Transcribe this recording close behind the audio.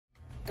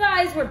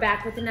guys, we're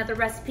back with another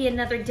recipe,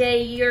 another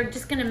day. You're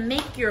just gonna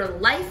make your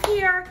life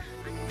here.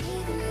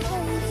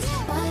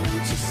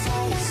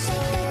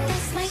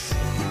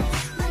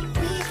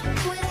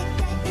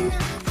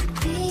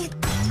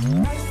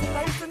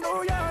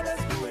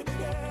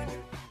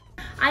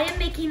 I am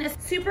making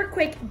a super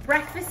quick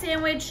breakfast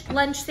sandwich,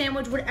 lunch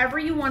sandwich, whatever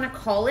you want to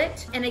call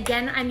it. And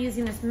again, I'm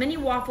using this mini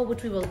waffle,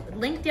 which we will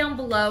link down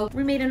below.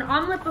 We made an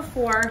omelet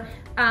before.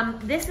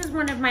 This is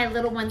one of my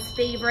little one's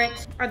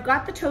favorite. I've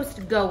got the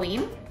toast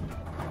going.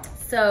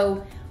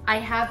 So I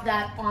have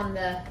that on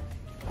the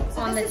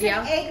This is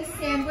an egg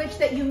sandwich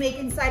that you make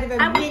inside of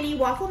a mini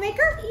waffle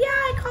maker? Yeah,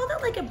 I called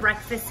it like a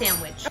breakfast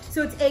sandwich.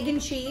 So it's egg and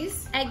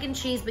cheese? Egg and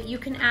cheese, but you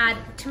can add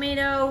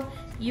tomato,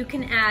 you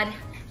can add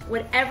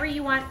whatever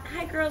you want.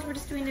 Hi girls, we're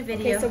just doing a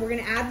video. Okay, so we're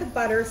gonna add the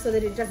butter so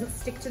that it doesn't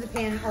stick to the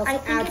pan. Also I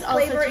think adds it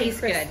also flavor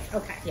tastes and good.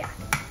 Okay. Yeah.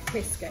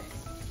 Tastes good.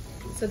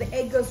 So the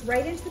egg goes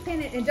right into the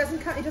pan and it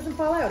doesn't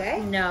fall out,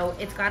 eh? No,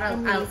 it's got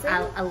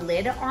a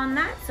lid on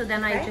that, so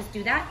then I just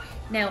do that.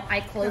 Now I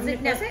close it.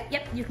 Close it?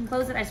 Yep, you can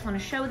close it. I just want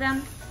to show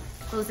them.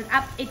 Close it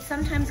up. It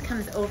sometimes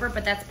comes over,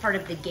 but that's part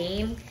of the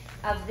game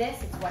of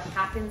this. It's what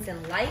happens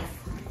in life.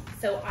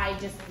 So I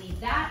just leave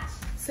that.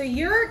 So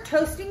you're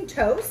toasting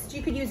toast.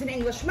 You could use an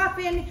English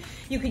muffin.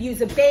 You could use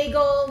a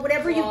bagel,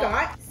 whatever you've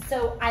got.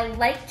 So I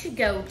like to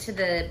go to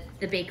the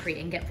bakery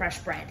and get fresh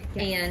bread.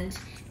 Yes. And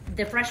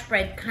the fresh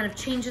bread kind of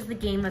changes the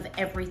game of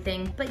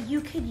everything. But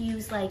you could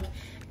use like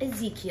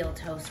Ezekiel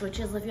toast, which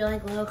is if you're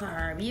like low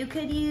carb. You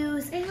could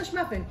use English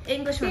muffin,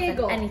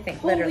 bagel, anything,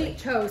 whole literally. wheat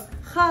toast,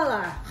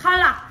 challah.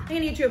 Challah. I'm gonna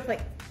get you a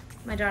plate.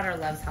 My daughter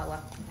loves challah.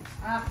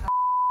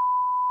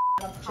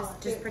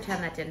 Just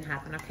pretend that didn't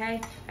happen, okay?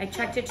 I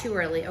checked it too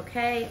early,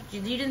 okay? You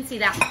didn't see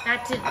that.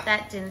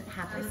 That didn't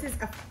happen. This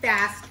is a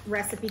fast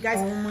recipe, guys.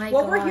 Oh my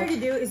What God. we're here to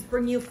do is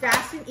bring you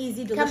fast and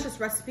easy,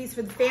 delicious recipes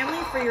for the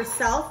family, for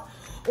yourself,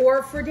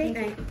 or for date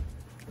night.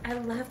 I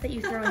love that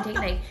you throw in date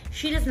night.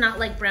 She does not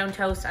like brown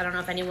toast. I don't know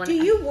if anyone... Do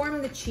you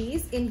warm the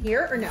cheese in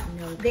here or no?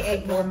 No, the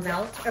egg will warms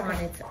melt out. on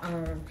its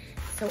own.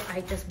 So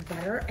I just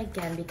butter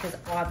again because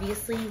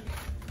obviously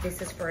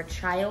this is for a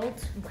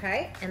child.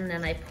 Okay. And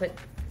then I put...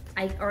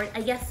 I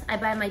guess I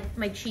buy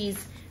my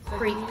cheese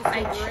free.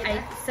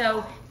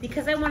 So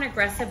because I want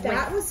aggressive.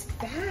 That was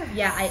fast.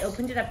 Yeah, I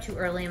opened it up too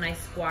early and I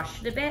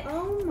squashed it a bit.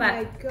 Oh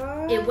my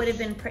God. It would have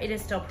been. It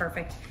is still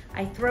perfect.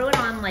 I throw it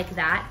on like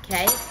that.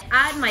 Okay.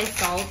 Add my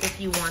salt if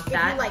you want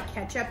that. If you like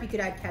ketchup, you could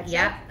add ketchup.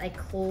 Yep. I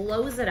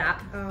close it up.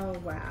 Oh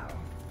wow.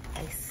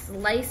 I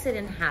slice it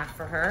in half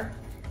for her.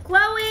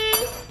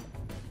 Chloe,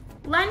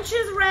 lunch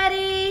is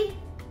ready.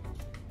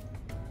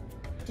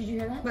 Did you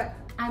hear that? What?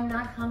 I'm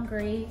not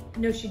hungry.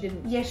 No, she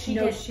didn't. Yes, she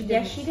did. She didn't.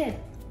 Yes, she did.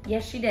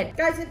 Yes, she did.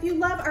 Guys, if you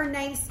love our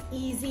nice,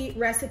 easy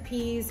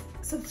recipes,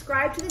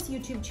 subscribe to this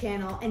YouTube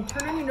channel and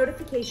turn on your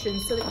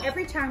notifications so that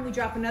every time we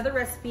drop another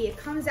recipe, it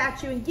comes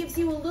at you and gives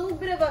you a little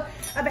bit of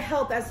a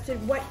help as to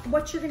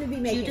what you're going to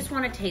be making. Do you just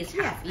want to taste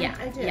half? Yeah,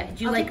 I do. Yeah.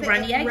 Do you I'll like take the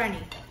runny egg? Runny.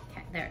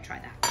 Okay, there, try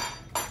that.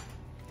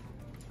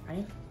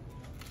 Ready?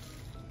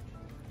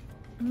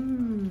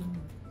 Mmm.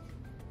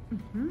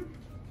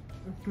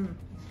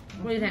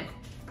 What do you think?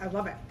 I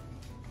love it.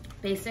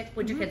 Basic.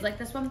 Would your kids like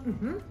this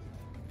one?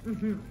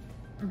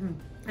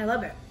 I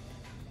love it.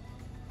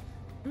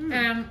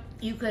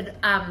 You could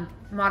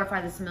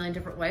modify this a million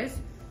different ways,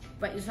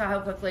 but you saw how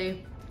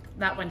quickly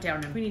that went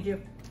down. We need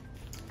you.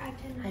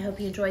 I hope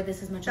you enjoyed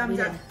this as much as we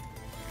Thumbs did. up.